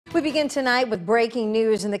We begin tonight with breaking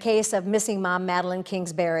news in the case of missing mom Madeline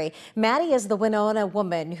Kingsbury. Maddie is the Winona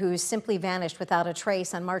woman who simply vanished without a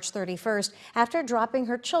trace on March 31st after dropping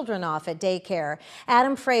her children off at daycare.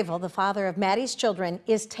 Adam Fravel, the father of Maddie's children,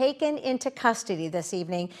 is taken into custody this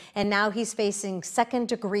evening, and now he's facing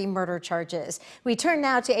second-degree murder charges. We turn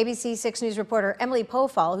now to ABC 6 News reporter Emily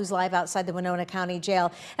Pofall, who's live outside the Winona County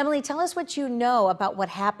Jail. Emily, tell us what you know about what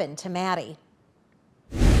happened to Maddie.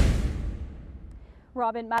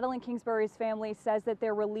 Robin, Madeline Kingsbury's family says that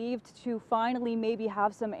they're relieved to finally maybe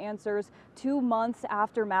have some answers 2 months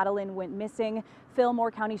after Madeline went missing. Fillmore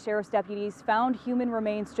County Sheriff's deputies found human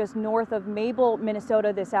remains just north of Mabel,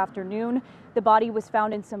 Minnesota this afternoon. The body was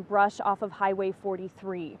found in some brush off of Highway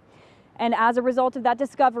 43. And as a result of that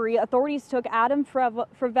discovery, authorities took Adam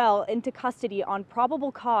Fravel into custody on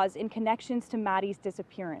probable cause in connections to Maddie's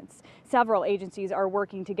disappearance. Several agencies are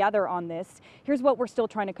working together on this. Here's what we're still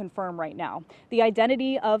trying to confirm right now. The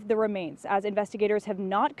identity of the remains, as investigators have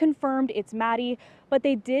not confirmed it's Maddie, but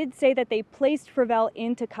they did say that they placed Fravel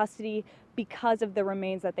into custody because of the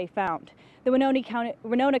remains that they found. The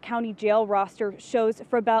Winona County Jail roster shows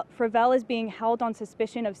Fravel is being held on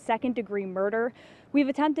suspicion of second-degree murder. We've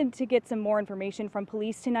attempted to get some more information from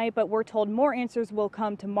police tonight, but we're told more answers will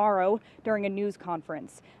come tomorrow during a news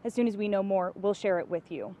conference. As soon as we know more, we'll share it with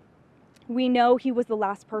you. We know he was the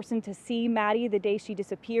last person to see Maddie the day she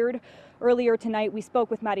disappeared. Earlier tonight, we spoke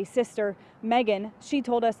with Maddie's sister, Megan. She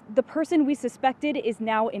told us the person we suspected is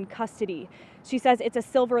now in custody. She says it's a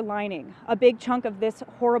silver lining. A big chunk of this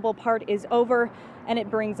horrible part is over, and it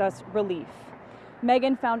brings us relief.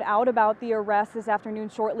 Megan found out about the arrest this afternoon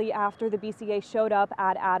shortly after the BCA showed up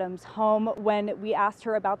at Adam's home. When we asked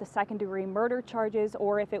her about the second-degree murder charges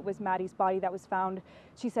or if it was Maddie's body that was found,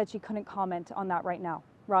 she said she couldn't comment on that right now.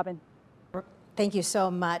 Robin. Thank you so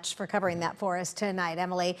much for covering that for us tonight,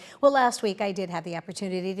 Emily. Well, last week I did have the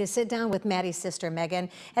opportunity to sit down with Maddie's sister, Megan.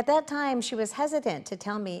 At that time, she was hesitant to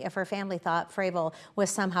tell me if her family thought Fravel was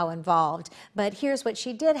somehow involved. But here's what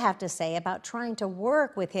she did have to say about trying to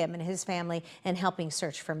work with him and his family and helping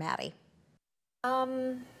search for Maddie.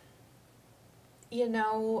 You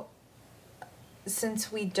know, since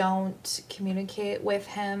we don't communicate with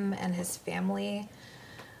him and his family,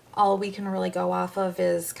 all we can really go off of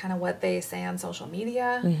is kind of what they say on social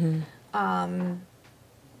media. And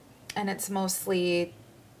it's mostly,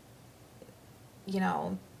 you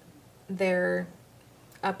know, they're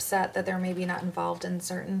upset that they're maybe not involved in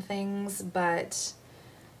certain things, but,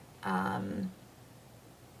 you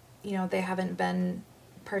know, they haven't been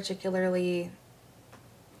particularly,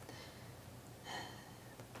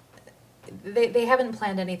 they haven't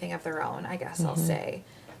planned anything of their own, I guess I'll say.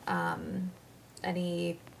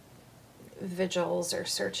 Any vigils or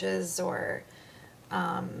searches or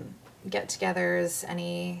get-togethers,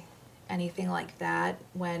 anything like that.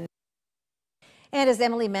 And as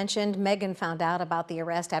Emily mentioned, Megan found out about the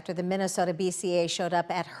arrest after the Minnesota BCA showed up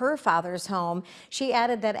at her father's home. She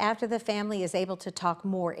added that after the family is able to talk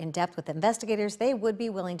more in depth with investigators, they would be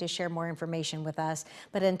willing to share more information with us.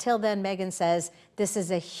 But until then, Megan says this is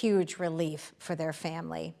a huge relief for their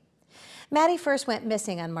family. Maddie first went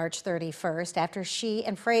missing on March 31st after she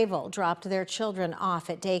and Fravel dropped their children off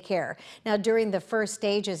at daycare. Now, during the first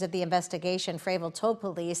stages of the investigation, Fravel told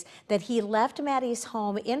police that he left Maddie's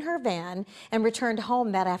home in her van and returned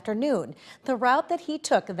home that afternoon. The route that he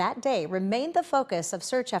took that day remained the focus of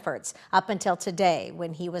search efforts up until today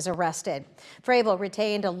when he was arrested. Fravel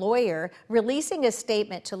retained a lawyer, releasing a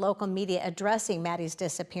statement to local media addressing Maddie's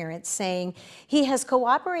disappearance, saying he has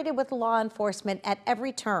cooperated with law enforcement at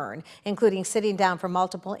every turn, including sitting down for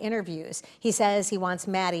multiple interviews. He says he wants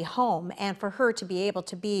Maddie home and for her to be able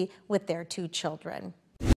to be with their 2 children.